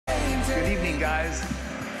guys.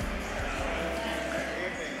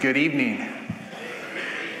 Good evening.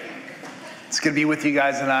 It's good to be with you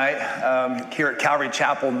guys tonight here at Calvary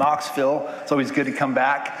Chapel, Knoxville. It's always good to come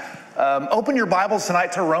back. Open your Bibles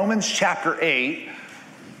tonight to Romans chapter 8.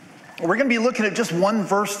 We're going to be looking at just one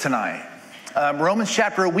verse tonight. Romans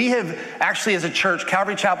chapter 8. We have actually, as a church,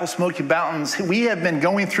 Calvary Chapel Smoky Mountains, we have been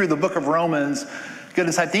going through the book of Romans.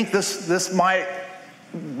 Goodness, I think this might,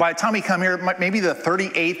 by the time we come here, it might maybe the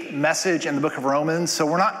 38th message in the book of Romans. So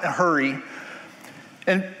we're not in a hurry.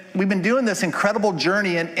 And we've been doing this incredible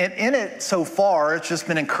journey, and in it so far, it's just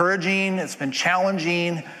been encouraging, it's been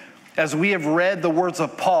challenging as we have read the words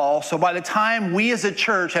of Paul. So by the time we as a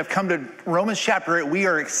church have come to Romans chapter 8, we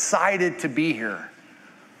are excited to be here.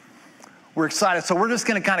 We're excited. So we're just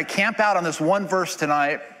going to kind of camp out on this one verse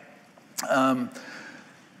tonight.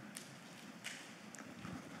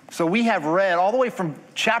 So we have read all the way from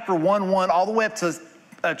chapter 1:1 all the way up to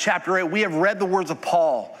chapter 8. We have read the words of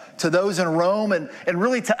Paul to those in Rome and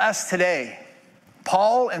really to us today.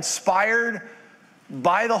 Paul, inspired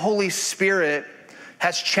by the Holy Spirit,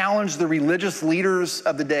 has challenged the religious leaders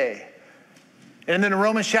of the day. And then in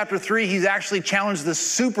Romans chapter 3, he's actually challenged the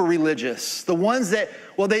super religious, the ones that,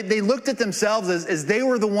 well, they looked at themselves as they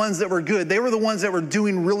were the ones that were good. They were the ones that were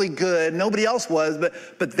doing really good. Nobody else was,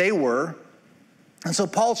 but they were. And so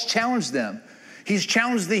Paul's challenged them. He's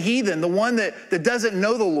challenged the heathen, the one that doesn't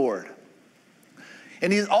know the Lord.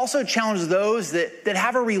 And he's also challenged those that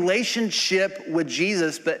have a relationship with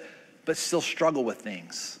Jesus, but still struggle with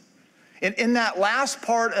things. And in that last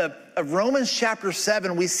part of Romans chapter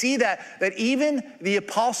 7, we see that even the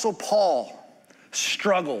Apostle Paul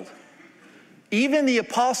struggled. Even the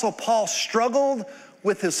Apostle Paul struggled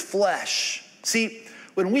with his flesh. See,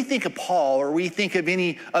 when we think of Paul or we think of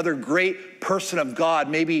any other great person of God,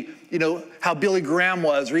 maybe, how Billy Graham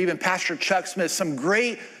was, or even Pastor Chuck Smith, some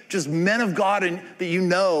great just men of God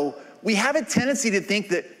that we have a tendency to think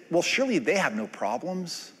that, well, surely they have no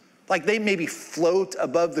problems. Like they maybe float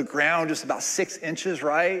above the ground just about 6 inches,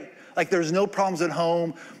 right? Like there's no problems at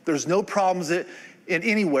home. There's no problems in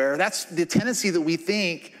anywhere. That's the tendency that we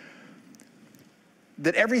think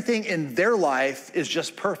that everything in their life is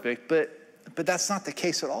just perfect, but that's not the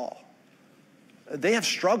case at all. They have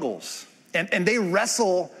struggles, and they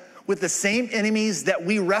wrestle with the same enemies that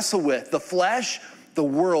we wrestle with: the flesh, the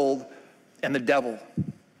world, and the devil.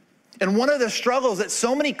 And one of the struggles that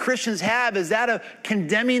so many Christians have is that of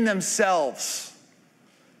condemning themselves.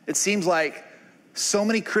 It seems like so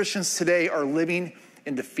many Christians today are living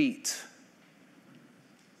in defeat.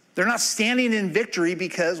 They're not standing in victory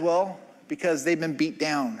because they've been beat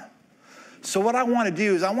down. So what I want to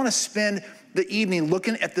do is I want to spend the evening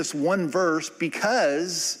looking at this one verse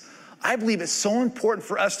because I believe it's so important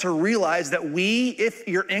for us to realize that we, if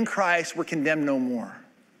you're in Christ, we're condemned no more.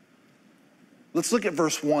 Let's look at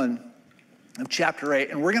verse 1 of chapter 8,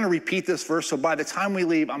 and we're going to repeat this verse, so by the time we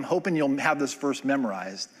leave, I'm hoping you'll have this verse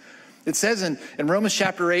memorized. It says in Romans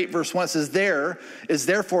chapter 8, verse 1, it says, "There is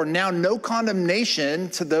therefore now no condemnation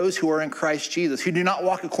to those who are in Christ Jesus, who do not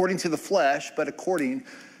walk according to the flesh, but according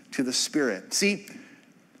to the Spirit." See,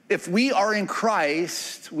 if we are in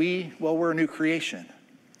Christ, we're a new creation.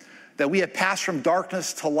 That we have passed from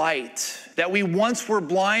darkness to light. That we once were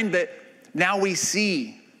blind, but now we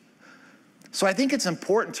see. So I think it's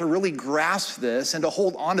important to really grasp this and to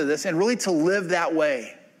hold on to this and really to live that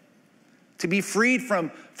way. To be freed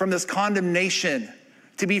from this condemnation.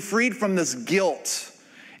 To be freed from this guilt.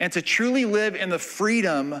 And to truly live in the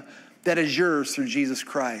freedom that is yours through Jesus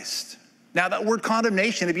Christ. Now that word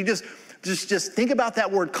condemnation, if you just think about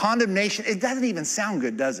that word condemnation, it doesn't even sound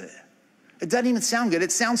good, does it? It doesn't even sound good.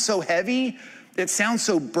 It sounds so heavy. It sounds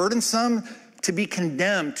so burdensome to be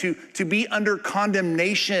condemned, to be under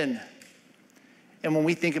condemnation. And when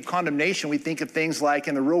we think of condemnation, we think of things like,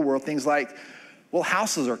 in the real world, things like, well,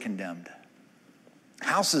 houses are condemned.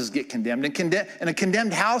 Houses get condemned. And a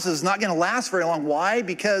condemned house is not going to last very long. Why?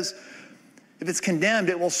 Because if it's condemned,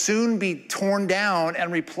 it will soon be torn down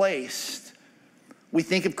and replaced. We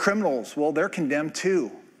think of criminals. Well, they're condemned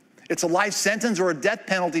too. It's a life sentence or a death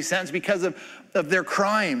penalty sentence because of their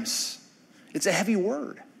crimes. It's a heavy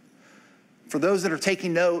word. For those that are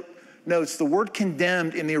taking notes, the word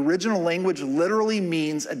condemned in the original language literally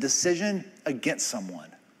means a decision against someone.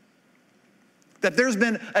 That there's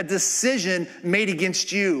been a decision made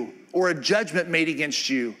against you or a judgment made against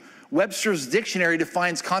you. Webster's dictionary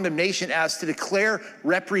defines condemnation as to declare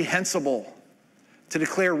reprehensible, to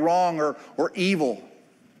declare wrong or evil,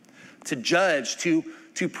 to judge, to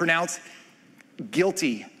pronounce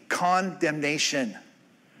guilty, condemnation.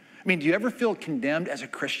 I mean, do you ever feel condemned as a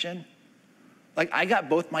Christian? Like, I got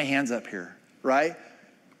both my hands up here, right?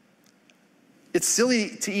 It's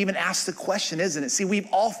silly to even ask the question, isn't it? See, we've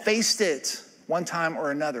all faced it one time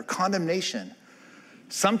or another, condemnation.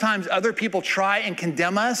 Sometimes other people try and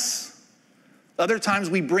condemn us. Other times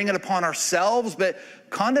we bring it upon ourselves, but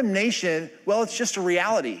condemnation, well, it's just a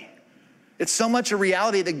reality. It's so much a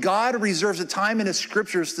reality that God reserves a time in his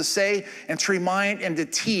scriptures to say and to remind and to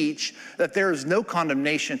teach that there is no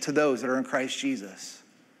condemnation to those that are in Christ Jesus.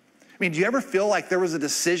 I mean, do you ever feel like there was a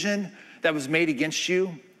decision that was made against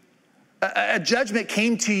you? A judgment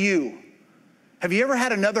came to you. Have you ever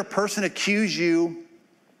had another person accuse you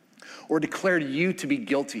or declare you to be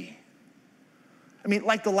guilty? I mean,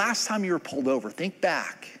 like the last time you were pulled over, think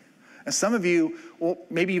back. And some of you, well,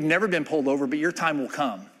 maybe you've never been pulled over, but your time will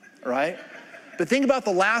come, right? But think about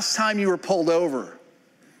the last time you were pulled over.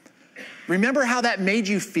 Remember how that made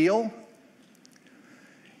you feel?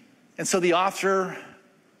 And so the officer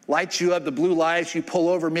lights you up, the blue lights, you pull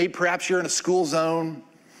over, maybe perhaps you're in a school zone.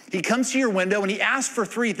 He comes to your window and he asks for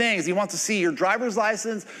three things. He wants to see your driver's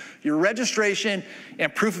license, your registration,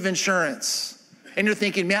 and proof of insurance. And you're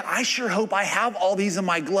thinking, man, I sure hope I have all these in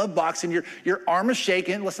my glove box. And your arm is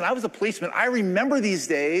shaking. Listen, I was a policeman. I remember these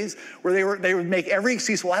days where they would make every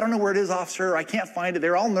excuse. Well, I don't know where it is, officer. I can't find it.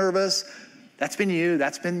 They're all nervous. That's been you.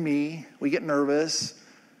 That's been me. We get nervous.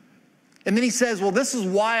 And then he says, well, this is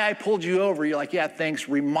why I pulled you over. You're like, yeah, thanks.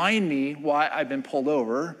 Remind me why I've been pulled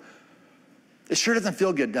over. It sure doesn't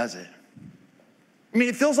feel good, does it? I mean,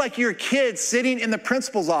 it feels like you're a kid sitting in the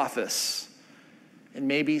principal's office. And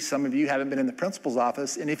maybe some of you haven't been in the principal's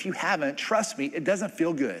office. And if you haven't, trust me, it doesn't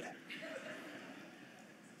feel good.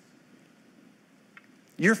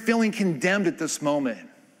 You're feeling condemned at this moment.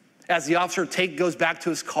 As the officer goes back to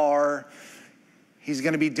his car, he's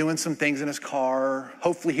going to be doing some things in his car.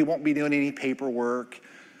 Hopefully he won't be doing any paperwork.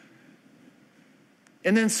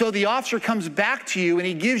 And then so the officer comes back to you and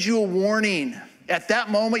he gives you a warning. At that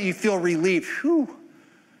moment, you feel relieved. Whew,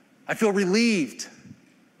 I feel relieved.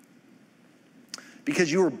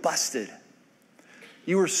 Because you were busted.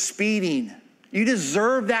 You were speeding. You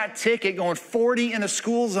deserved that ticket going 40 in a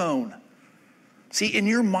school zone. See, in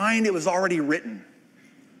your mind, it was already written.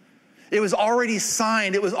 It was already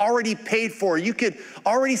signed. It was already paid for. You could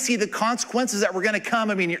already see the consequences that were going to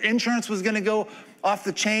come. I mean, your insurance was going to go off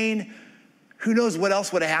the chain. Who knows what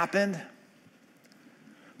else would have happened?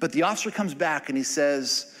 But the officer comes back and he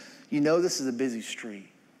says, you know, this is a busy street.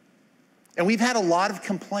 And we've had a lot of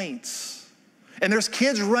complaints. And there's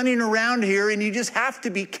kids running around here and you just have to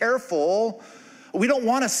be careful. We don't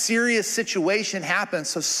want a serious situation happen,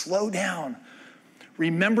 so slow down.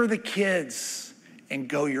 Remember the kids and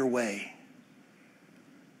go your way.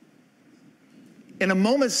 In a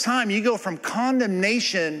moment's time, you go from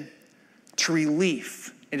condemnation to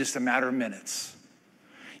relief in just a matter of minutes.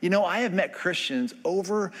 You know, I have met Christians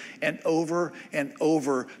over and over and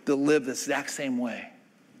over that live the exact same way.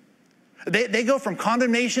 They go from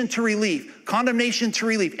condemnation to relief,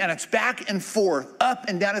 and it's back and forth, up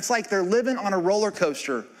and down. It's like they're living on a roller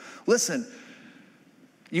coaster. Listen,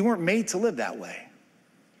 you weren't made to live that way.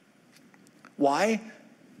 Why?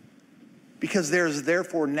 Because there is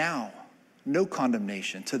therefore now no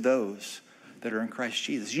condemnation to those that are in Christ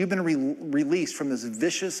Jesus. You've been released from this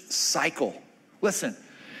vicious cycle. Listen,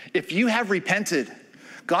 if you have repented,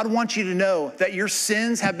 God wants you to know that your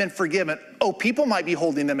sins have been forgiven. Oh, people might be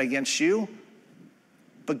holding them against you,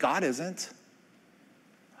 but God isn't.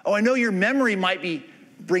 Oh, I know your memory might be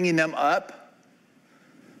bringing them up,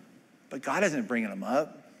 but God isn't bringing them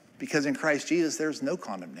up because in Christ Jesus, there's no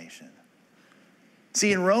condemnation.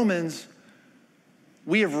 See, in Romans,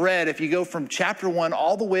 we have read, if you go from chapter 1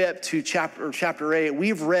 all the way up to chapter 8,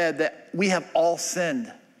 we've read that we have all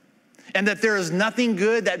sinned and that there is nothing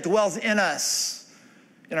good that dwells in us,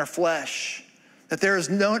 in our flesh, that there is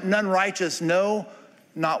none righteous, no,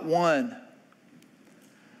 not one,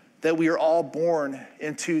 that we are all born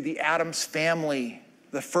into the Adam's family,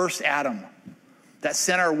 the first Adam, that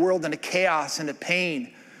sent our world into chaos, into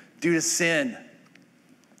pain due to sin.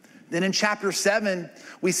 Then in chapter 7,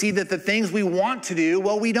 we see that the things we want to do,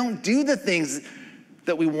 well, we don't do the things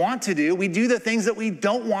that we want to do. We do the things that we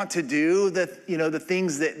don't want to do, the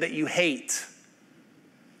things that you hate.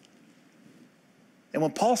 And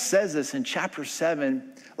when Paul says this in chapter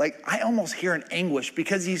 7, like I almost hear an anguish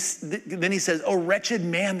because then he says, oh, wretched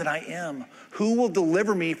man that I am, who will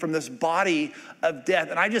deliver me from this body of death?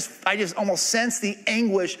 And I just almost sense the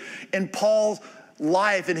anguish in Paul's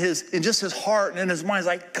life and in just his heart and in his mind. He's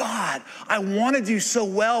like, God, I want to do so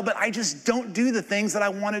well, but I just don't do the things that I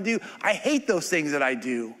want to do. I hate those things that I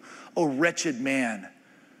do. Oh, wretched man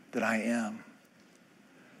that I am.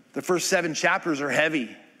 The first 7 chapters are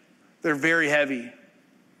heavy. They're very heavy.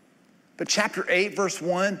 But chapter 8, verse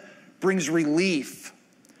 1 brings relief.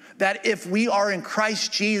 That if we are in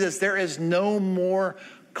Christ Jesus, there is no more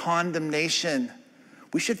condemnation.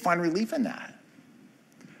 We should find relief in that.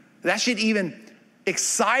 That should even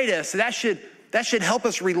excite us. That should help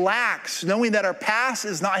us relax, knowing that our past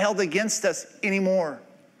is not held against us anymore.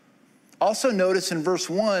 Also notice in verse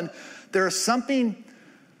 1, there is something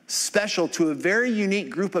special to a very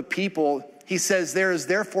unique group of people. He says, there is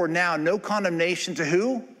therefore now no condemnation to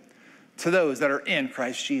who? To those that are in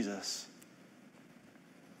Christ Jesus.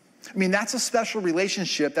 I mean, that's a special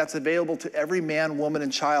relationship that's available to every man, woman,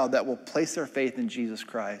 and child that will place their faith in Jesus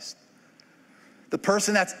Christ. The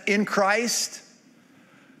person that's in Christ,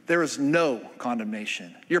 there is no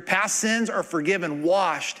condemnation. Your past sins are forgiven,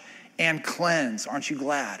 washed, and cleansed. Aren't you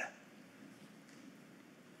glad?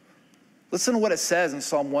 Listen to what it says in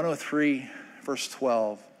Psalm 103, verse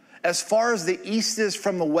 12. As far as the east is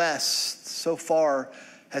from the west, so far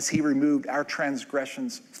has he removed our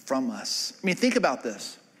transgressions from us. I mean, think about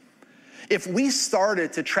this. If we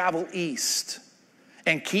started to travel east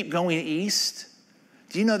and keep going east,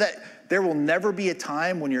 do you know that there will never be a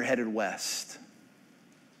time when you're headed west?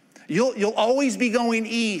 You'll always be going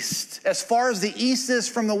east. As far as the east is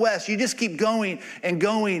from the west, you just keep going and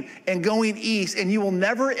going and going east, and you will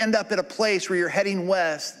never end up at a place where you're heading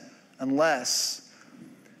west unless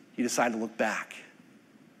you decide to look back.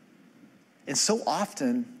 And so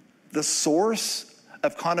often, the source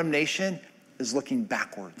of condemnation is looking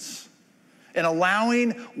backwards and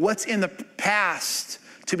allowing what's in the past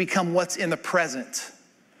to become what's in the present.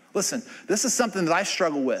 Listen, this is something that I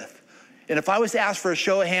struggle with. And if I was to ask for a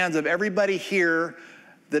show of hands of everybody here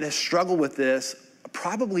that has struggled with this,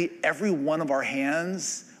 probably every one of our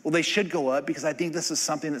hands, well, they should go up, because I think this is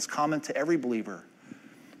something that's common to every believer.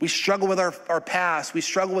 We struggle with our past. We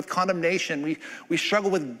struggle with condemnation. We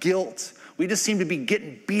struggle with guilt. We just seem to be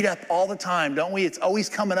getting beat up all the time, don't we? It's always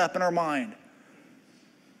coming up in our mind.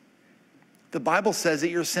 The Bible says that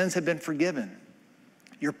your sins have been forgiven.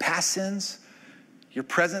 Your past sins, your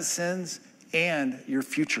present sins, and your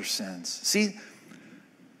future sins. See,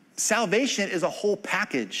 salvation is a whole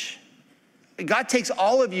package. God takes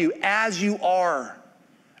all of you as you are.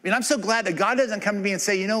 I mean, I'm so glad that God doesn't come to me and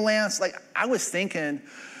say, you know, Lance, like I was thinking,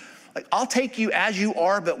 like I'll take you as you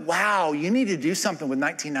are, but wow, you need to do something with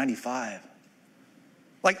 1995.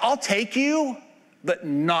 Like I'll take you, but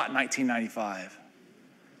not 1995.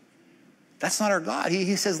 That's not our God.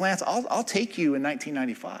 He says, Lance, I'll take you in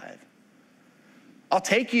 1995. I'll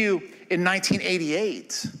take you in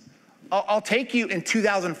 1988. I'll take you in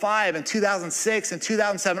 2005 and 2006 and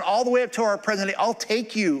 2007, all the way up to our present day. I'll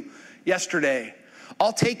take you yesterday.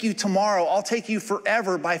 I'll take you tomorrow. I'll take you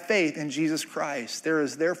forever by faith in Jesus Christ. There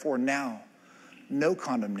is therefore now no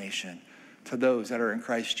condemnation to those that are in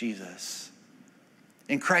Christ Jesus.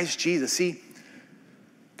 In Christ Jesus, see,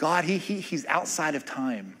 God, he's outside of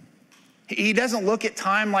time. He doesn't look at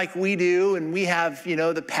time like we do, and we have,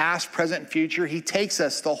 the past, present, and future. He takes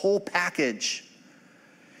us the whole package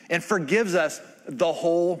and forgives us the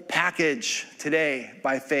whole package today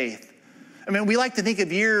by faith. I mean, we like to think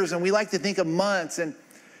of years, and we like to think of months, and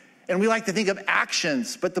we like to think of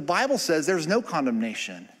actions, but the Bible says there's no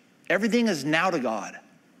condemnation. Everything is now to God.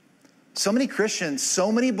 So many Christians,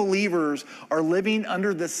 so many believers are living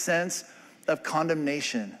under the sense of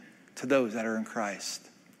condemnation to those that are in Christ.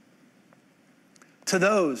 To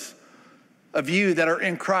those of you that are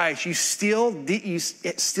in Christ, you still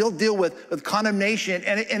deal with condemnation.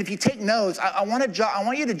 And if you take notes, I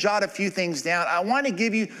want you to jot a few things down. I want to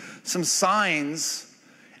give you some signs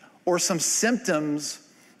or some symptoms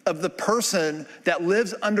of the person that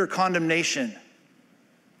lives under condemnation.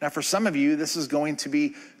 Now, for some of you, this is going to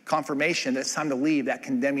be confirmation that it's time to leave that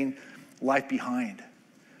condemning life behind.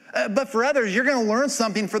 But for others, you're going to learn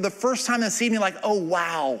something for the first time this evening, like, oh,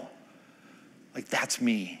 wow. Like, that's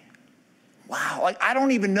me. Wow. Like, I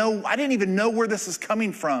didn't even know where this is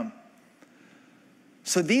coming from.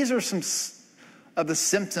 So these are some of the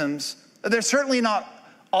symptoms. They're certainly not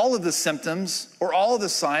all of the symptoms or all of the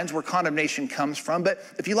signs where condemnation comes from, but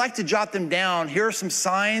if you like to jot them down, here are some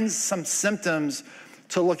signs, some symptoms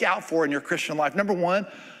to look out for in your Christian life. Number one,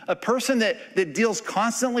 a person that deals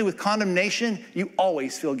constantly with condemnation, you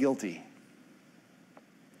always feel guilty.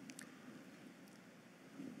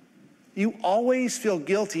 You always feel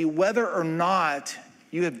guilty whether or not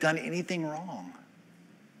you have done anything wrong.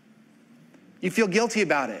 You feel guilty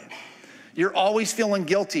about it. You're always feeling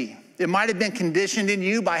guilty. It might have been conditioned in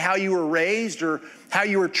you by how you were raised or how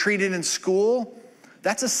you were treated in school.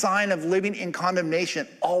 That's a sign of living in condemnation,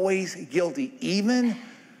 always guilty. Even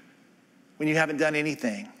when you haven't done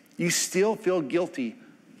anything, you still feel guilty,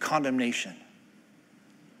 condemnation.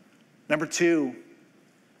 Number two,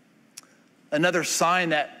 Another sign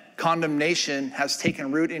that condemnation has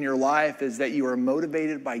taken root in your life is that you are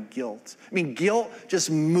motivated by guilt. I mean, guilt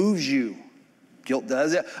just moves you. Guilt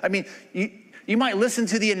does it. I mean, you might listen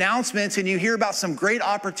to the announcements and you hear about some great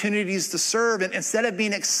opportunities to serve, and instead of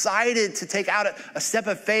being excited to take out a step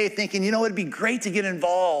of faith, thinking, you know, it'd be great to get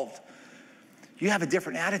involved, you have a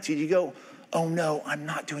different attitude. You go, oh no, I'm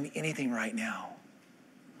not doing anything right now.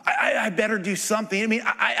 I better do something. I mean,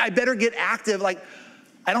 I better get active. Like,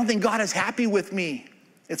 I don't think God is happy with me.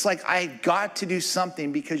 It's like, I got to do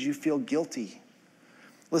something because you feel guilty.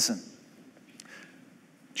 Listen,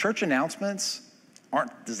 church announcements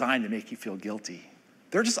aren't designed to make you feel guilty.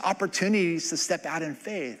 They're just opportunities to step out in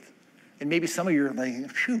faith. And maybe some of you are like,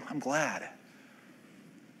 phew, I'm glad.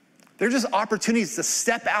 They're just opportunities to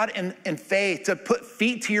step out in faith, to put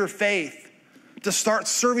feet to your faith, to start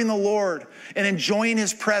serving the Lord and enjoying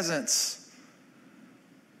his presence.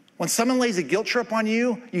 When someone lays a guilt trip on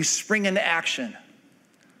you, you spring into action.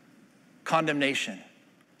 Condemnation.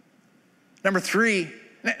 Number 3,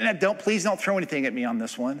 please don't throw anything at me on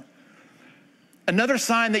this one. Another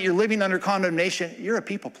sign that you're living under condemnation, you're a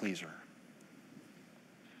people pleaser.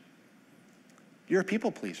 You're a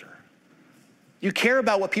people pleaser. You care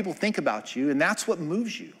about what people think about you, and that's what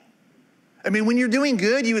moves you. I mean, when you're doing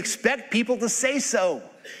good, you expect people to say so.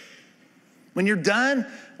 When you're done,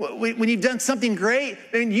 when you've done something great,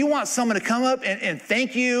 and you want someone to come up and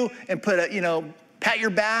thank you and pat your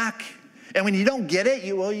back. And when you don't get it,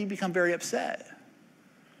 you become very upset.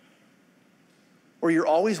 Or you're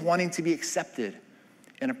always wanting to be accepted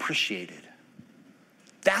and appreciated.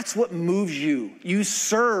 That's what moves you. You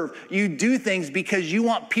serve, you do things because you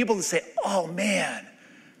want people to say, oh man,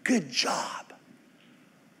 good job.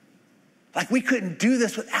 Like, we couldn't do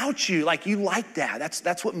this without you. Like, you like that.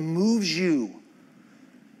 That's what moves you.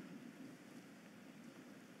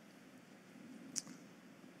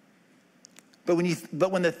 But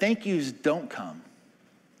when the thank yous don't come,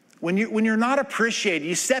 when you're not appreciated,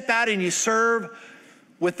 you step out and you serve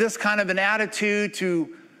with this kind of an attitude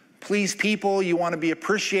to please people, you want to be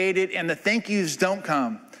appreciated, and the thank yous don't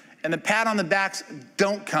come, and the pat on the backs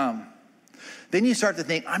don't come, then you start to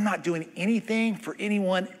think, I'm not doing anything for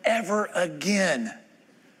anyone ever again.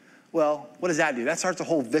 Well, what does that do? That starts a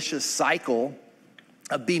whole vicious cycle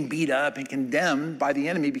of being beat up and condemned by the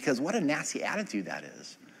enemy, because what a nasty attitude that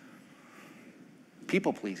is.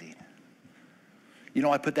 People pleasing. You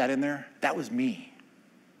know, I put that in there. That was me.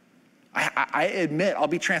 I admit, I'll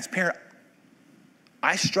be transparent.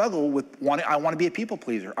 I struggle with I want to be a people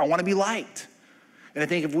pleaser. I want to be liked. And I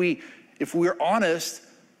think if we're honest,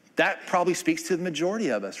 that probably speaks to the majority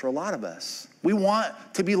of us, or a lot of us. We want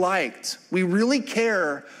to be liked. We really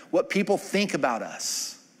care what people think about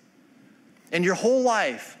us. And your whole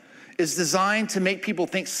life is designed to make people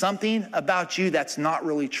think something about you that's not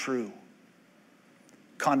really true.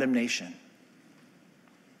 Condemnation.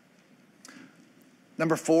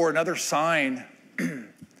 Number 4, another sign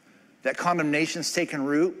that condemnation's taken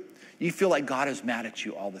root, you feel like God is mad at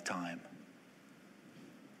you all the time.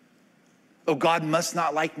 Oh, God must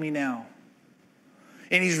not like me now.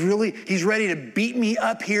 And he's ready to beat me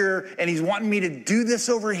up here, and he's wanting me to do this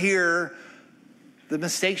over here. The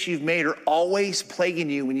mistakes you've made are always plaguing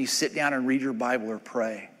you when you sit down and read your Bible or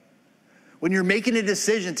pray. When you're making a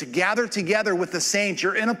decision to gather together with the saints,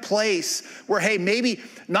 you're in a place where, hey, maybe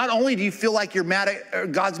not only do you feel like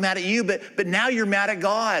God's mad at you, but now you're mad at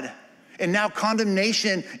God. And now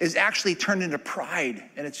condemnation is actually turned into pride,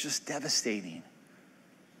 and it's just devastating.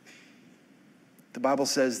 The Bible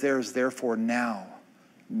says there is therefore now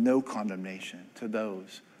no condemnation to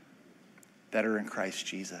those that are in Christ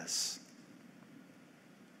Jesus.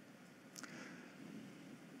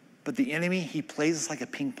 But the enemy, he plays us like a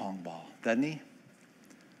ping pong ball, doesn't he?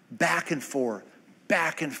 Back and forth,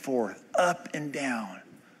 up and down.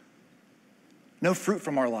 No fruit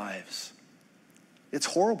from our lives. It's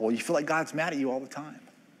horrible. You feel like God's mad at you all the time.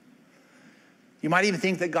 You might even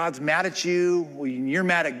think that God's mad at you, or you're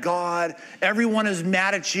mad at God. Everyone is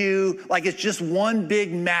mad at you, like it's just one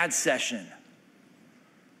big mad session.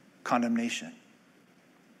 Condemnation.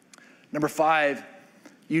 Number 5,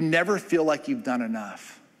 you never feel like you've done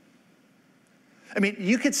enough. I mean,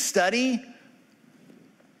 you could study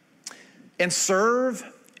and serve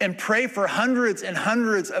and pray for hundreds and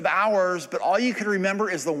hundreds of hours, but all you can remember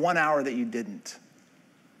is the 1 hour that you didn't.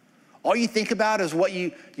 All you think about is what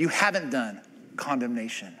you haven't done.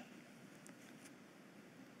 Condemnation.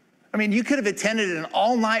 I mean, you could have attended an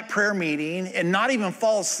all-night prayer meeting and not even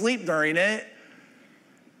fall asleep during it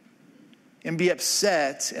and be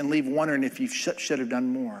upset and leave wondering if you should have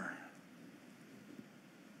done more.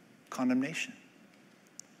 Condemnation.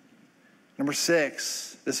 Number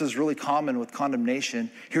 6, this is really common with condemnation.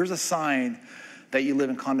 Here's a sign that you live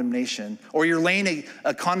in condemnation, or you're laying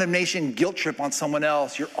a condemnation guilt trip on someone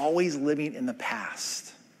else. You're always living in the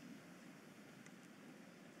past.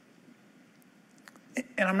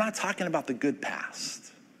 And I'm not talking about the good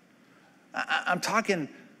past. I'm talking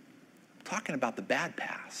about the bad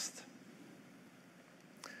past.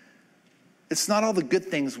 It's not all the good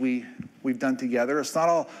things we've done together. It's not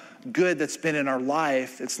all good that's been in our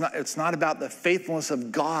life. It's not about the faithfulness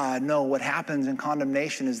of God. No, what happens in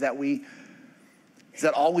condemnation is that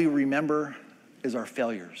all we remember is our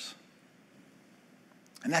failures.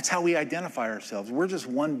 And that's how we identify ourselves. We're just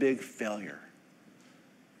one big failure.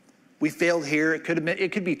 We failed here. It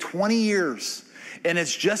could be 20 years, and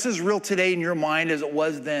it's just as real today in your mind as it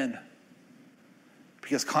was then,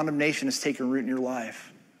 because condemnation has taken root in your life.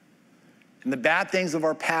 And the bad things of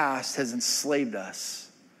our past has enslaved us.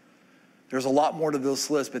 There's a lot more to this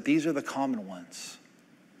list, but these are the common ones.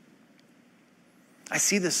 I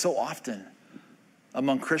see this so often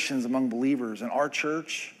among Christians, among believers in our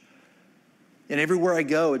church. And everywhere I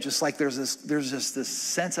go, it's just like there's just this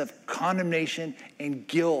sense of condemnation and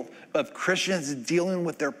guilt of Christians dealing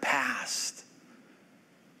with their past.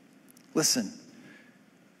 Listen,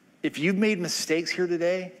 if you've made mistakes here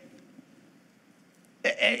today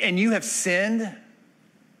and you have sinned,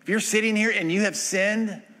 if you're sitting here and you have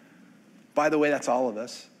sinned, by the way, that's all of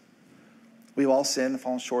us. We've all sinned and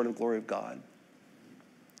fallen short of the glory of God.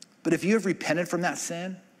 But if you have repented from that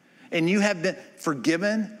sin and you have been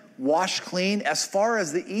forgiven, washed clean, as far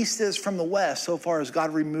as the east is from the west, so far as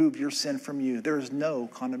God removed your sin from you, there is no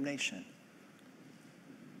condemnation.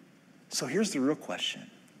 So here's the real question.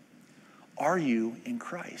 Are you in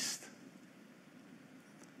Christ?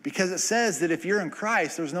 Because it says that if you're in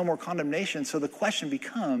Christ, there's no more condemnation. So the question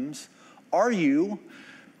becomes, are you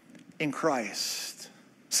in Christ?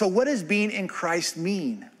 So what does being in Christ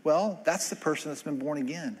mean? Well, that's the person that's been born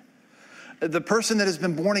again. The person that has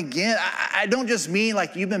been born again, I don't just mean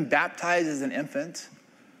like you've been baptized as an infant.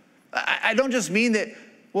 I don't just mean that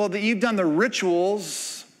you've done the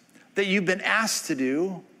rituals that you've been asked to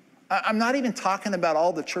do. I'm not even talking about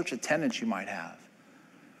all the church attendance you might have,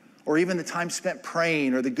 or even the time spent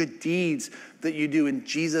praying, or the good deeds that you do in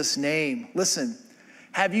Jesus' name. Listen,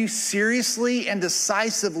 have you seriously and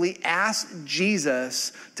decisively asked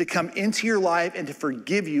Jesus to come into your life and to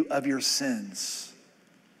forgive you of your sins?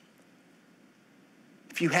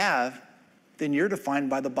 If you have, then you're defined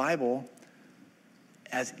by the Bible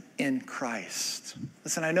as in Christ.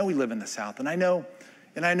 Listen, I know we live in the South, and I know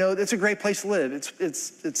it's a great place to live.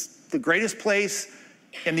 It's the greatest place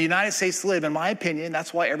in the United States to live, in my opinion.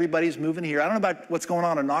 That's why everybody's moving here. I don't know about what's going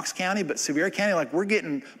on in Knox County, but Sevier County, like, we're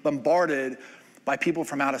getting bombarded by people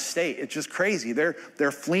from out of state. It's just crazy.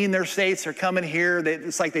 They're fleeing their states. They're coming here.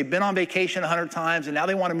 It's like they've been on vacation 100 times, and now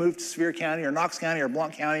they want to move to Sevier County or Knox County or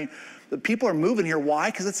Blount County. The people are moving here.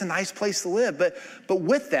 Why? Because it's a nice place to live. But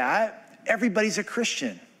with that, everybody's a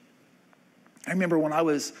Christian. I remember when I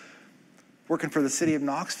was working for the city of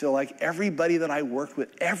Knoxville, like, everybody that I worked with,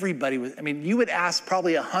 everybody was, you would ask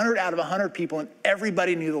probably 100 out of 100 people, and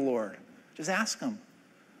everybody knew the Lord. Just ask them.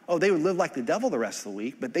 Oh, they would live like the devil the rest of the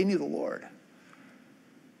week, but they knew the Lord.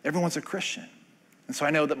 Everyone's a Christian. And so I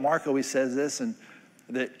know that Mark always says this, and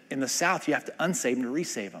that in the South, you have to unsave them to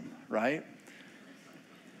resave them, right?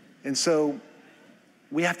 And so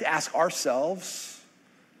we have to ask ourselves.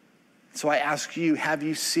 So I ask you, have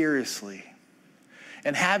you seriously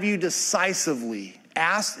and have you decisively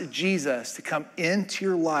asked Jesus to come into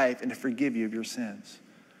your life and to forgive you of your sins?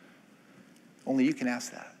 Only you can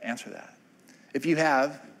answer that. If you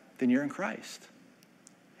have, then you're in Christ.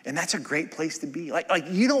 And that's a great place to be. Like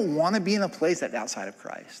you don't want to be in a place that's outside of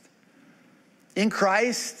Christ. In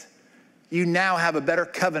Christ, you now have a better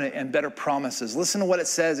covenant and better promises. Listen to what it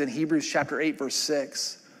says in Hebrews chapter 8, verse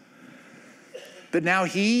 6. But now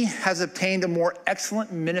he has obtained a more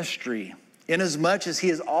excellent ministry, inasmuch as he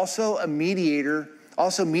is also a mediator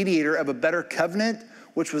of a better covenant,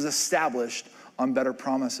 which was established on better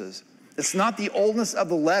promises. It's not the oldness of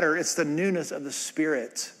the letter, it's the newness of the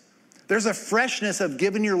Spirit. There's a freshness of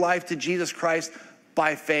giving your life to Jesus Christ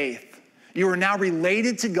by faith. You are now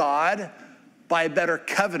related to God by a better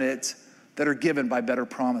covenant that are given by better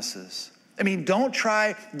promises. Don't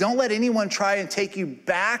let anyone try and take you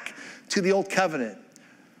back to the old covenant,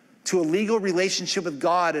 to a legal relationship with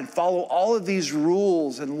God, and follow all of these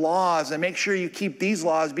rules and laws and make sure you keep these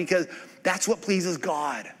laws, because that's what pleases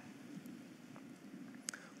God.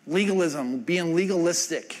 Legalism, being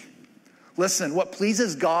legalistic. Listen, what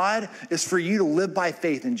pleases God is for you to live by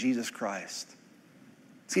faith in Jesus Christ.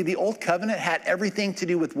 See, the old covenant had everything to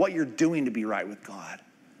do with what you're doing to be right with God.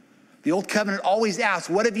 The old covenant always asks,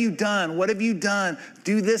 what have you done? What have you done?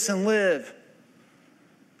 Do this and live.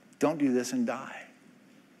 Don't do this and die.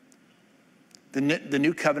 The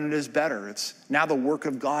new covenant is better. It's now the work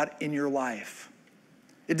of God in your life.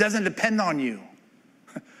 It doesn't depend on you.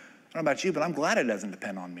 I don't know about you, but I'm glad it doesn't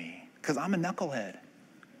depend on me because I'm a knucklehead.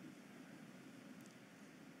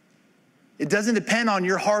 It doesn't depend on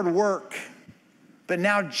your hard work, but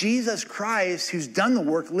now Jesus Christ, who's done the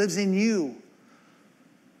work, lives in you.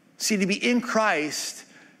 See, to be in Christ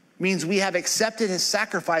means we have accepted his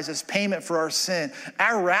sacrifice as payment for our sin.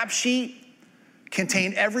 Our rap sheet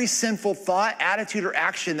contained every sinful thought, attitude, or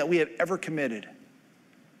action that we have ever committed.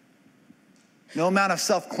 No amount of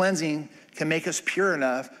self-cleansing can make us pure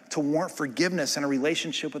enough to warrant forgiveness and a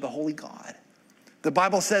relationship with the holy God. The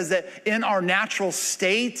Bible says that in our natural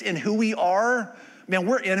state, in who we are, man,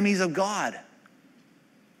 we're enemies of God.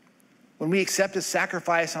 When we accept his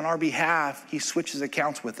sacrifice on our behalf, he switches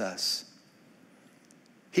accounts with us.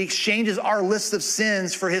 He exchanges our list of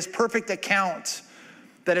sins for his perfect account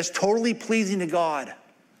that is totally pleasing to God.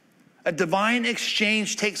 A divine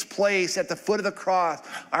exchange takes place at the foot of the cross.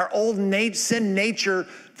 Our old sin nature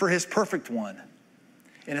for his perfect one.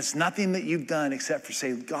 And it's nothing that you've done except for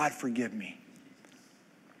say, God, forgive me.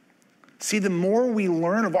 See, the more we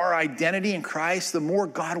learn of our identity in Christ, the more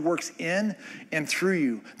God works in and through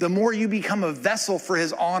you. The more you become a vessel for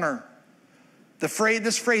his honor.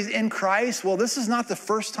 This phrase, in Christ, well, this is not the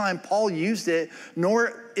first time Paul used it,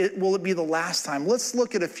 nor will it be the last time. Let's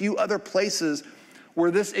look at a few other places where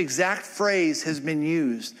this exact phrase has been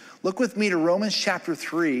used. Look with me to Romans chapter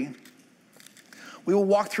 3. We will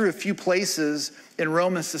walk through a few places in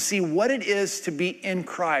Romans to see what it is to be in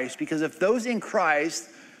Christ. Because if those in Christ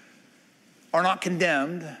are not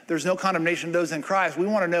condemned, there's no condemnation of those in Christ. We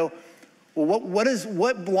want to know, well,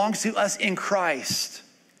 what belongs to us in Christ?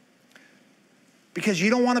 Because you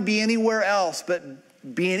don't want to be anywhere else but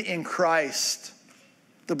being in Christ.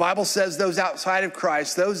 The Bible says those outside of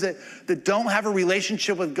Christ, those that don't have a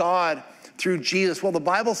relationship with God through Jesus, well, the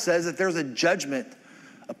Bible says that there's a judgment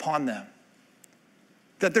upon them.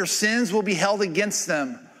 That their sins will be held against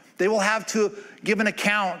them. They will have to give an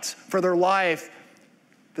account for their life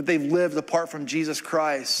that they've lived apart from Jesus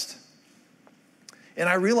Christ. And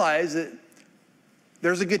I realize that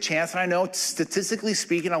there's a good chance, and I know statistically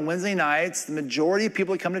speaking on Wednesday nights, the majority of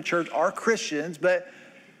people that come to church are Christians, but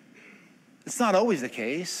it's not always the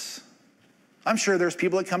case. I'm sure there's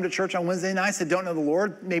people that come to church on Wednesday nights that don't know the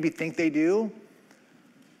Lord, maybe think they do.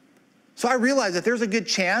 So I realize that there's a good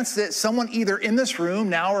chance that someone either in this room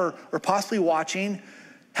now or possibly watching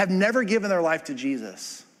have never given their life to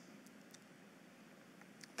Jesus.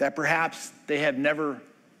 That perhaps they have never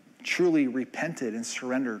truly repented and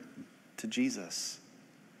surrendered to Jesus.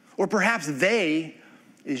 Or perhaps they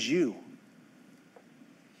is you.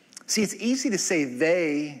 See, it's easy to say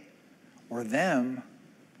they or them,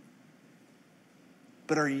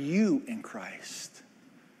 but are you in Christ?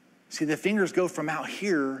 See, the fingers go from out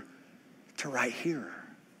here to right here.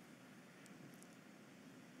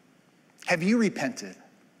 Have you repented?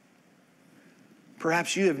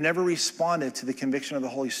 Perhaps you have never responded to the conviction of the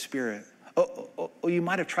Holy Spirit. Oh, you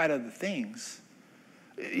might have tried other things.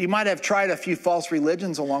 You might have tried a few false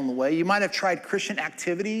religions along the way. You might have tried Christian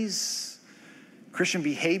activities, Christian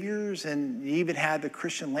behaviors, and you even had the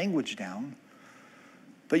Christian language down.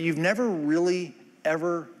 But you've never really,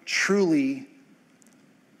 ever, truly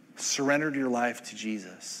surrendered your life to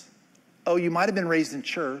Jesus. Oh, you might have been raised in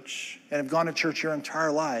church and have gone to church your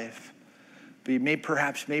entire life, but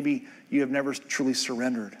maybe you have never truly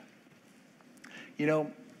surrendered. You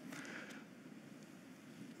know,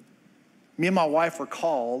 me and my wife were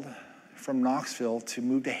called from Knoxville to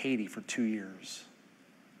move to Haiti for 2 years.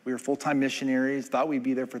 We were full-time missionaries, thought we'd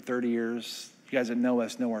be there for 30 years. You guys that know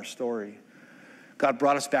us know our story. God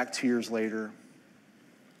brought us back 2 years later.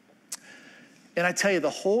 And I tell you, the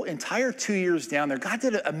whole entire 2 years down there, God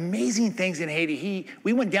did amazing things in Haiti.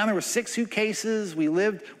 We went down there with 6 suitcases. We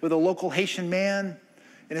lived with a local Haitian man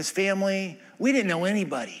and his family. We didn't know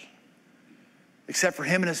anybody except for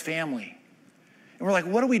him and his family. And we're like,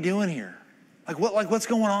 what are we doing here? What's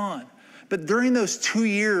going on? But during those 2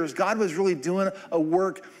 years, God was really doing a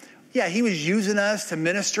work. Yeah, he was using us to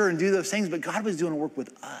minister and do those things, but God was doing a work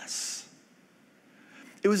with us.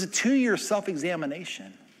 It was a 2-year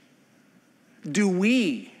self-examination. Do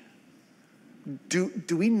we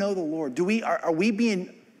know the Lord? Are we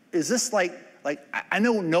being, is this like I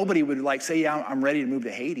know nobody would say, yeah, I'm ready to move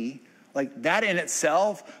to Haiti. Like that in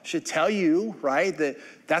itself should tell you, right, that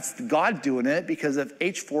that's God doing it, because if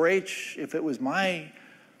H4H, if it was my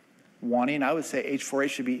wanting, I would say H4H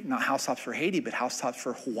should be not housetops for Haiti, but housetops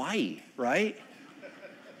for Hawaii, right?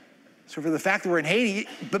 So for the fact that we're in Haiti,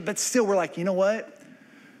 but still we're like, you know what?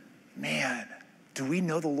 Man, do we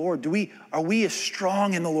know the Lord? Are we as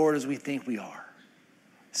strong in the Lord as we think we are?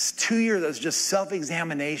 It's 2 years of just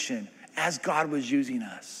self-examination as God was using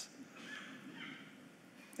us.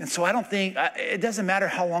 And so I don't think, it doesn't matter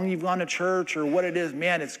how long you've gone to church or what it is,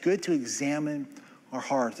 man, it's good to examine our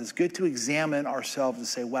hearts. It's good to examine ourselves and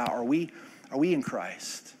say, wow, are we in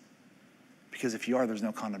Christ? Because if you are, there's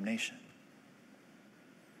no condemnation.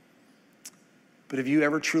 But have you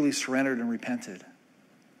ever truly surrendered and repented?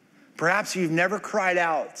 Perhaps you've never cried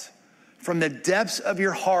out from the depths of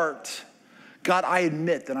your heart, God, I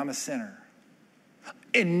admit that I'm a sinner.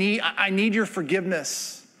 I need your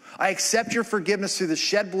forgiveness. I accept your forgiveness through the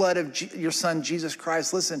shed blood of your son, Jesus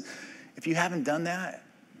Christ. Listen, if you haven't done that,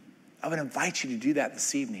 I would invite you to do that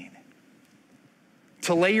this evening.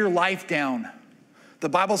 To lay your life down. The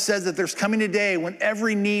Bible says that there's coming a day when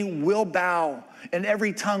every knee will bow and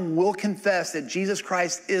every tongue will confess that Jesus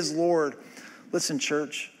Christ is Lord. Listen,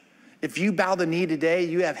 church, if you bow the knee today,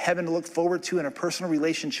 you have heaven to look forward to in a personal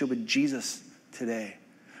relationship with Jesus today.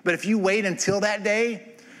 But if you wait until that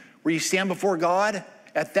day where you stand before God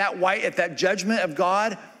at that judgment of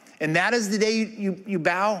God, and that is the day you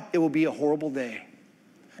bow, it will be a horrible day.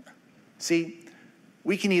 See,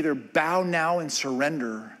 we can either bow now and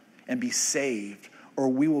surrender and be saved, or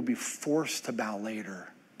we will be forced to bow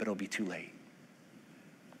later, but it'll be too late.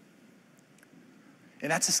 And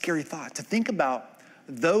that's a scary thought, to think about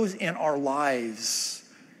those in our lives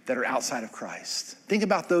that are outside of Christ. Think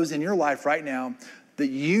about those in your life right now that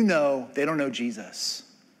you know they don't know Jesus.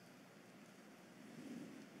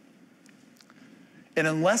 And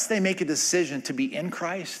unless they make a decision to be in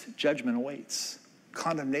Christ, judgment awaits.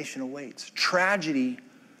 Condemnation awaits. Tragedy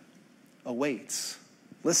awaits.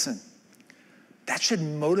 Listen, that should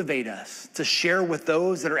motivate us to share with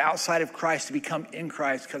those that are outside of Christ to become in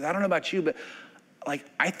Christ. Because I don't know about you, but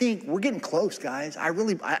I think we're getting close, guys. I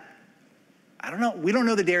don't know. We don't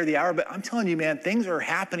know the day or the hour, but I'm telling you, man, things are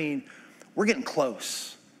happening. We're getting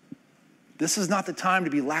close. This is not the time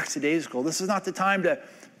to be lackadaisical. This is not the time to,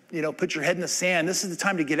 put your head in the sand. This is the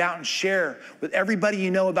time to get out and share with everybody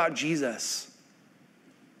you know about Jesus.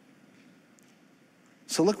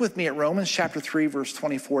 So look with me at Romans chapter 3, verse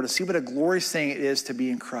 24 to see what a glorious thing it is to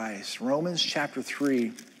be in Christ. Romans chapter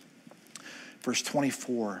 3, verse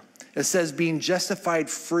 24. It says, being justified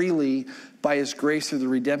freely by his grace through the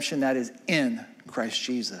redemption that is in Christ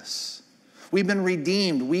Jesus. We've been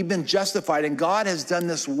redeemed. We've been justified. And God has done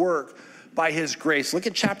this work by his grace. Look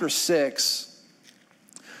at chapter 6,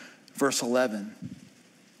 verse 11.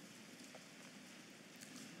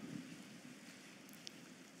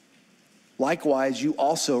 Likewise, you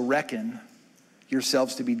also reckon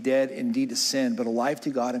yourselves to be dead indeed to sin, but alive to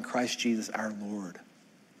God in Christ Jesus our Lord.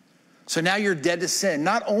 So now you're dead to sin.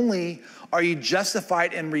 Not only are you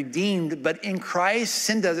justified and redeemed, but in Christ,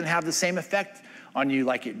 sin doesn't have the same effect on you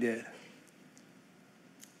like it did.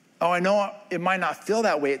 Oh, I know it might not feel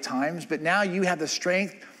that way at times, but now you have the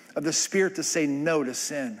strength of the Spirit to say no to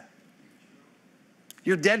sin.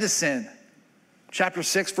 You're dead to sin. Chapter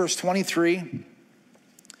 6, verse 23.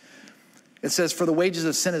 It says, for the wages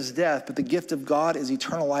of sin is death, but the gift of God is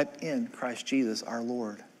eternal life in Christ Jesus our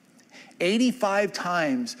Lord. 85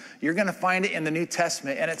 times you're going to find it in the New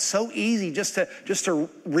Testament, and it's so easy just to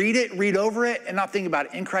read over it and not think about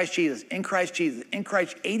it. In Christ Jesus, in Christ Jesus, in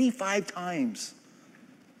Christ, 85 times.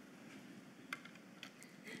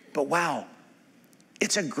 But wow,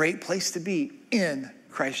 it's a great place to be in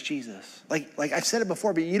Christ Jesus. Like I've said it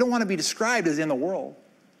before, but you don't want to be described as in the world.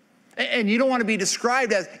 And you don't want to be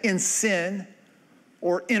described as in sin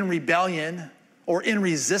or in rebellion or in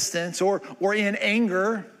resistance or in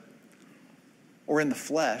anger or in the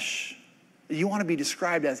flesh. You want to be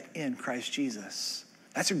described as in Christ Jesus.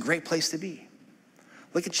 That's a great place to be.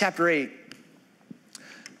 Look at chapter 8,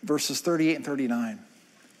 verses 38 and 39.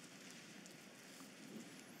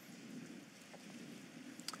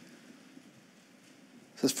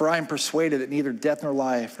 It says, for I am persuaded that neither death nor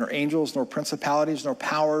life, nor angels, nor principalities, nor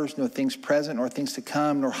powers, nor things present, nor things to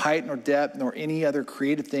come, nor height, nor depth, nor any other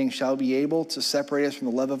created thing shall be able to separate us from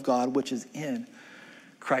the love of God, which is in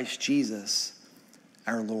Christ Jesus,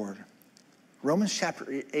 our Lord. Romans chapter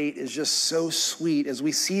 8 is just so sweet as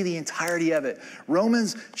we see the entirety of it.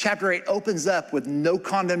 Romans chapter 8 opens up with no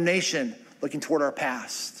condemnation looking toward our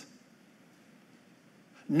past.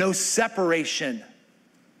 No separation.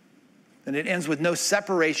 And it ends with no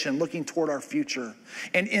separation looking toward our future.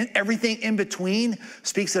 And everything in between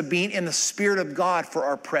speaks of being in the Spirit of God for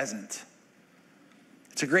our present.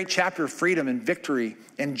 It's a great chapter of freedom and victory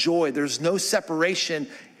and joy. There's no separation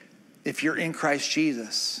if you're in Christ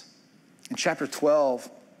Jesus. In chapter 12,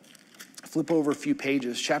 Flip over a few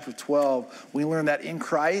pages. Chapter 12, we learn that in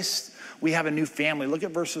Christ, we have a new family. Look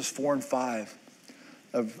at verses 4 and 5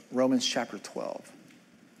 of Romans chapter 12.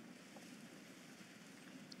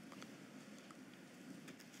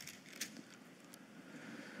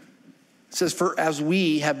 It says, for as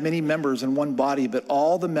we have many members in one body, but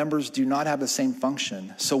all the members do not have the same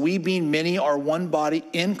function. So we being many are one body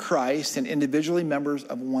in Christ and individually members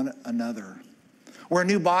of one another. We're a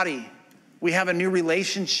new body. We have a new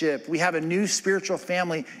relationship. We have a new spiritual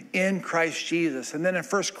family in Christ Jesus. And then in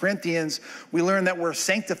 1 Corinthians, we learn that we're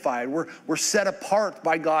sanctified. We're set apart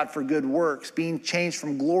by God for good works, being changed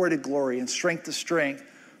from glory to glory and strength to strength.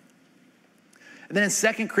 And then in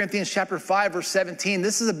 2 Corinthians chapter 5, verse 17,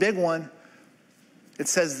 this is a big one. It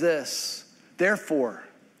says this, therefore,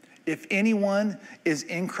 if anyone is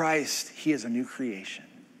in Christ, he is a new creation.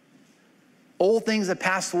 Old things have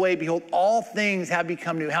passed away. Behold, all things have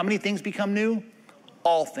become new. How many things become new?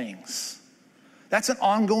 All things. That's an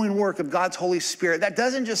ongoing work of God's Holy Spirit. That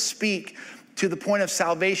doesn't just speak to the point of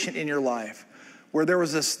salvation in your life, where there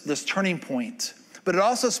was this turning point, but it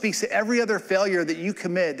also speaks to every other failure that you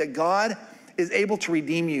commit, that God is able to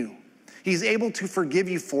redeem you. He's able to forgive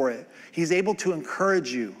you for it. He's able to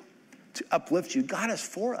encourage you, to uplift you. God is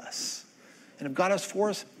for us. And if God is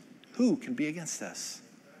for us, who can be against us?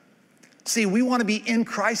 See, we want to be in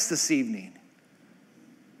Christ this evening.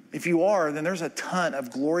 If you are, then there's a ton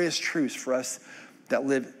of glorious truths for us that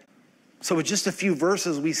live. So with just a few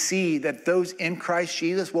verses, we see that those in Christ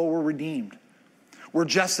Jesus, well, we're redeemed. We're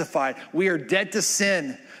justified. We are dead to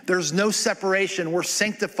sin. There's no separation. We're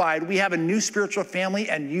sanctified. We have a new spiritual family,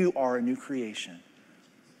 and you are a new creation.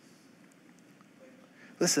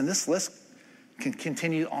 Listen, this list can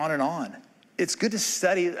continue on and on. It's good to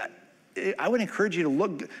study. I would encourage you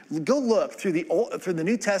to go look through the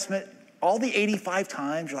New Testament, all the 85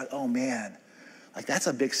 times. You're like, oh man, like that's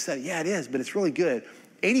a big study. Yeah, it is, but it's really good.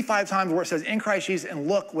 85 times where it says in Christ Jesus, and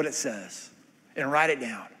look what it says, and write it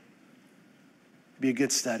down. It'd be a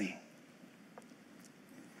good study.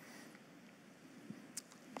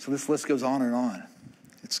 So this list goes on and on.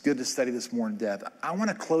 It's good to study this more in depth. I want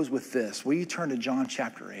to close with this. Will you turn to John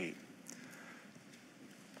chapter 8?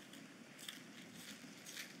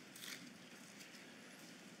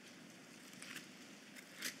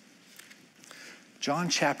 John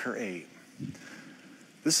chapter 8.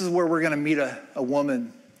 This is where we're going to meet a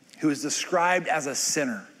woman who is described as a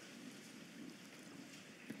sinner.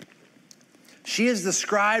 She is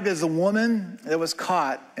described as a woman that was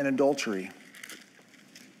caught in adultery.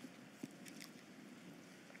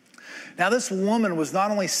 Now, this woman was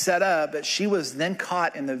not only set up, but she was then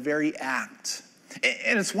caught in the very act.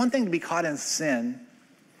 And it's one thing to be caught in sin,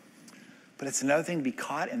 but it's another thing to be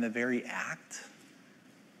caught in the very act.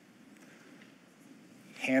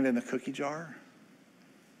 Hand in the cookie jar.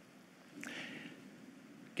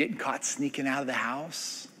 Getting caught sneaking out of the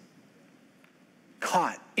house.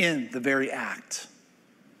 Caught in the very act.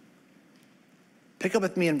 Pick up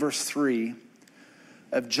with me in verse 3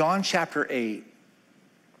 of John chapter 8.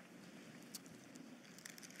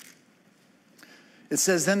 It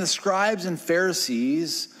says, then the scribes and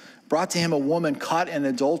Pharisees brought to him a woman caught in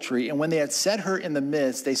adultery, and when they had set her in the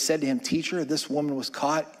midst, they said to him, teacher, this woman was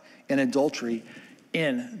caught in adultery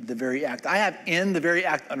in the very act. I have in the very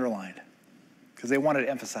act underlined because they wanted to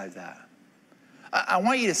emphasize that. I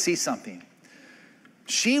want you to see something.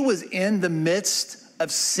 She was in the midst of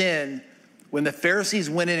sin when the Pharisees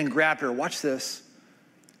went in and grabbed her. Watch this.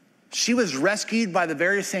 She was rescued by the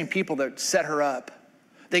very same people that set her up.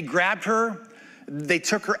 They grabbed her. They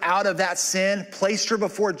took her out of that sin, placed her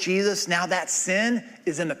before Jesus. Now that sin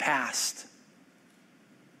is in the past.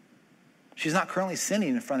 She's not currently sinning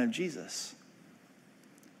in front of Jesus.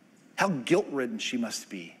 How guilt-ridden she must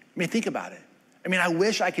be. I mean, think about it. I mean, I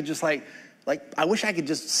wish I could just I wish I could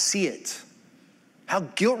just see it. How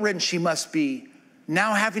guilt-ridden she must be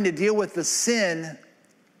now having to deal with the sin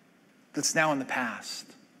that's now in the past.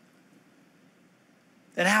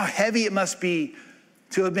 And how heavy it must be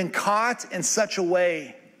to have been caught in such a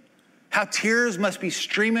way. How tears must be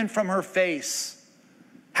streaming from her face.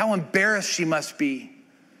 How embarrassed she must be.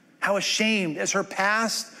 How ashamed as her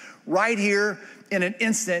past right here in an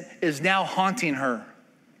instant is now haunting her.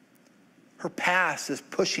 Her past is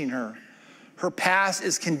pushing her. Her past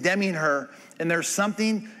is condemning her. And there's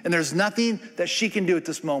nothing that she can do at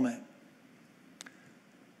this moment.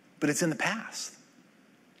 But it's in the past.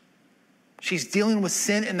 She's dealing with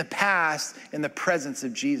sin in the past in the presence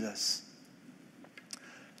of Jesus.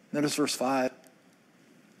 Notice verse 5.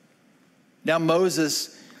 Now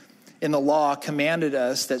Moses in the law commanded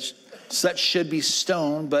us that such should be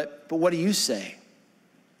stoned, but what do you say?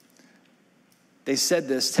 They said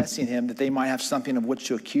this, testing him, that they might have something of which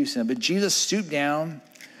to accuse him. But Jesus stooped down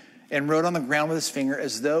and wrote on the ground with his finger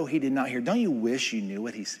as though he did not hear. Don't you wish you knew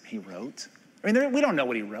what he wrote? I mean, we don't know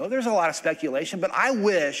what he wrote. There's a lot of speculation, but I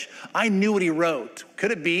wish I knew what he wrote.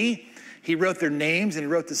 Could it be he wrote their names and he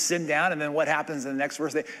wrote the sin down, and then what happens in the next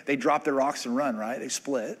verse? They drop their rocks and run, right? They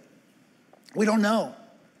split. We don't know.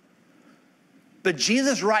 But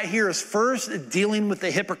Jesus right here is first dealing with the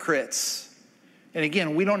hypocrites. And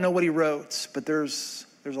again, we don't know what he wrote, but there's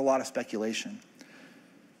a lot of speculation.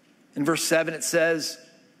 In verse 7, it says,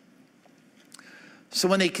 so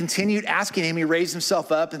when they continued asking him, he raised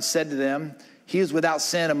himself up and said to them, he is without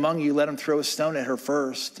sin among you, let him throw a stone at her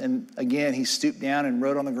first. And again, he stooped down and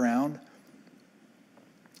wrote on the ground.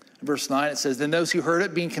 In verse 9, it says, then those who heard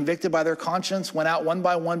it, being convicted by their conscience, went out one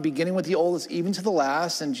by one, beginning with the oldest, even to the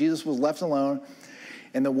last. And Jesus was left alone,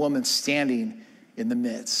 and the woman standing in the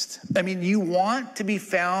midst. I mean, you want to be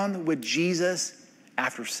found with Jesus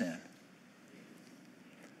after sin.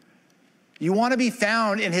 You want to be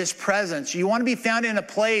found in his presence. You want to be found in a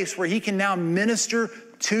place where he can now minister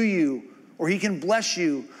to you, or he can bless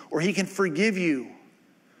you, or he can forgive you.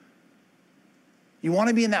 You want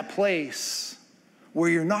to be in that place where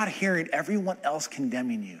you're not hearing everyone else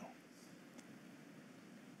condemning you.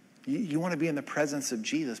 You want to be in the presence of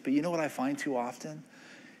Jesus. But you know what I find too often?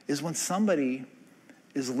 Is when somebody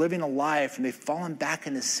is living a life and they've fallen back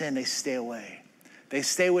into sin, they stay away. They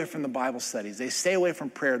stay away from the Bible studies. They stay away from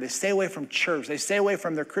prayer. They stay away from church. They stay away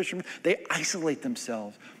from their Christian. They isolate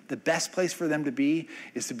themselves. The best place for them to be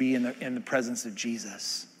is to be in the presence of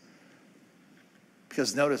Jesus.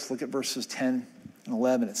 Because notice, look at verses 10 and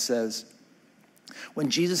 11. It says, when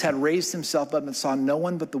Jesus had raised himself up and saw no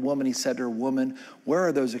one but the woman, he said to her, woman, where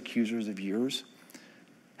are those accusers of yours?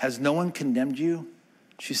 Has no one condemned you?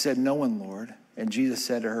 She said, no one, Lord. And Jesus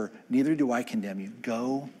said to her, neither do I condemn you.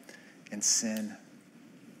 Go and sin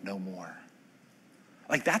no more.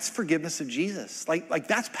 Like, that's forgiveness of Jesus. Like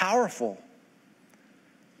that's powerful.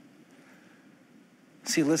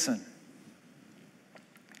 See, listen.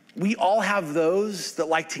 We all have those that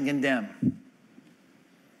like to condemn.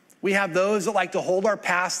 We have those that like to hold our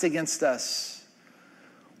past against us.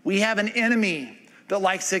 We have an enemy that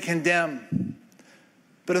likes to condemn.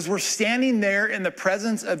 But as we're standing there in the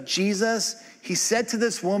presence of Jesus, he said to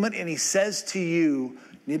this woman, and he says to you,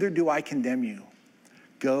 neither do I condemn you.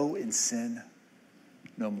 Go and sin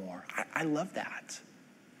no more. I love that,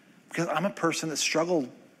 because I'm a person that struggled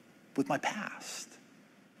with my past.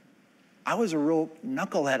 I was a real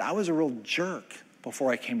knucklehead. I was a real jerk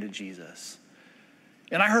before I came to Jesus.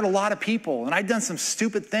 And I hurt a lot of people, and I'd done some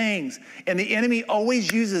stupid things, and the enemy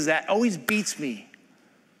always uses that, always beats me.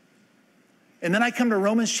 And then I come to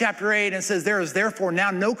Romans chapter 8, and it says, there is therefore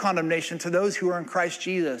now no condemnation to those who are in Christ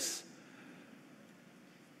Jesus.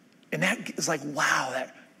 And that is like, wow,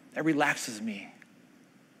 that relaxes me.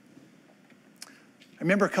 I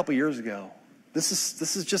remember a couple years ago, this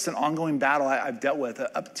is just an ongoing battle I've dealt with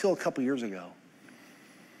up till a couple years ago.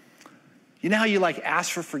 You know how you like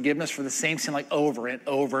ask for forgiveness for the same sin like over and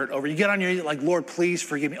over and over. You get on your knees like, Lord, please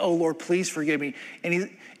forgive me. Oh, Lord, please forgive me. And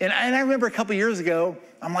I remember a couple years ago,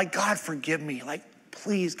 I'm like, God, forgive me. Like,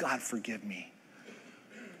 please, God, forgive me.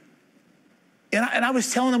 And I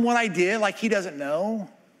was telling him what I did, like he doesn't know.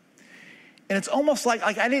 And it's almost like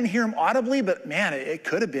I didn't hear him audibly, but man, it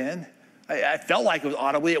could have been. I felt like it was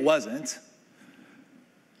audibly, it wasn't.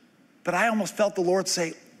 But I almost felt the Lord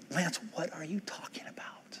say, Lance, what are you talking about?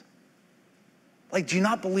 Like, do you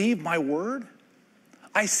not believe my word?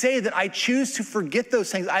 I say that I choose to forget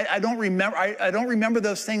those things. I don't remember. I don't remember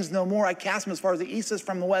those things no more. I cast them as far as the east is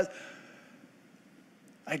from the west.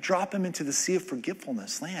 I drop them into the sea of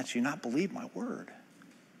forgetfulness. Lance, you not believe my word?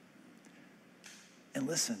 And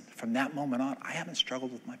listen, from that moment on, I haven't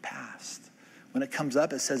struggled with my past. When it comes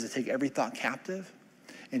up, it says to take every thought captive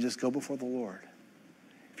and just go before the Lord.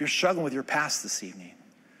 If you're struggling with your past this evening,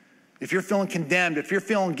 if you're feeling condemned, if you're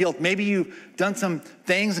feeling guilt, maybe you've done some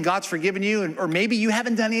things and God's forgiven you, or maybe you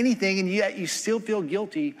haven't done anything and yet you still feel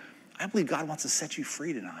guilty, I believe God wants to set you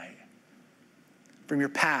free tonight from your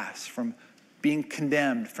past, from being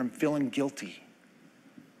condemned, from feeling guilty.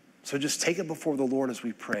 So just take it before the Lord as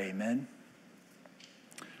we pray, amen?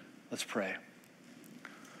 Let's pray.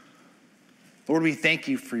 Lord, we thank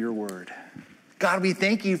you for your word. God, we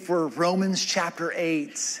thank you for Romans chapter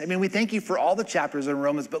 8. I mean, we thank you for all the chapters in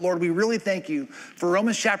Romans, but Lord, we really thank you for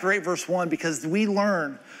Romans chapter 8, verse 1, because we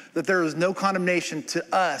learn that there is no condemnation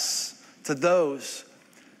to us, to those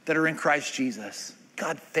that are in Christ Jesus.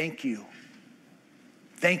 God, thank you.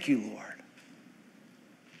 Thank you, Lord.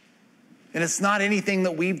 And it's not anything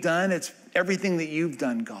that we've done, it's everything that you've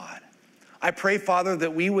done, God. I pray, Father,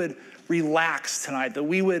 that we would relax tonight, that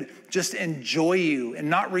we would just enjoy you and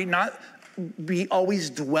not be always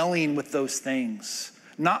dwelling with those things,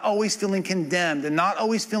 not always feeling condemned and not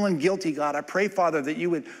always feeling guilty, God. I pray, Father, that you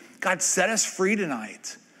would, God, set us free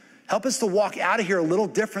tonight. Help us to walk out of here a little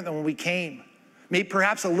different than when we came. Maybe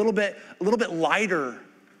perhaps a little bit lighter.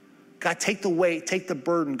 God, take the weight, take the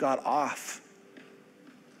burden, God, off.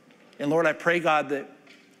 And Lord, I pray, God, that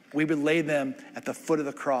we would lay them at the foot of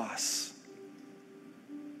the cross.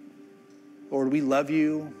 Lord, we love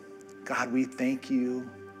you. God, we thank you.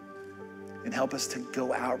 And help us to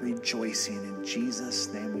go out rejoicing. In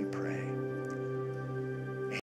Jesus' name we pray.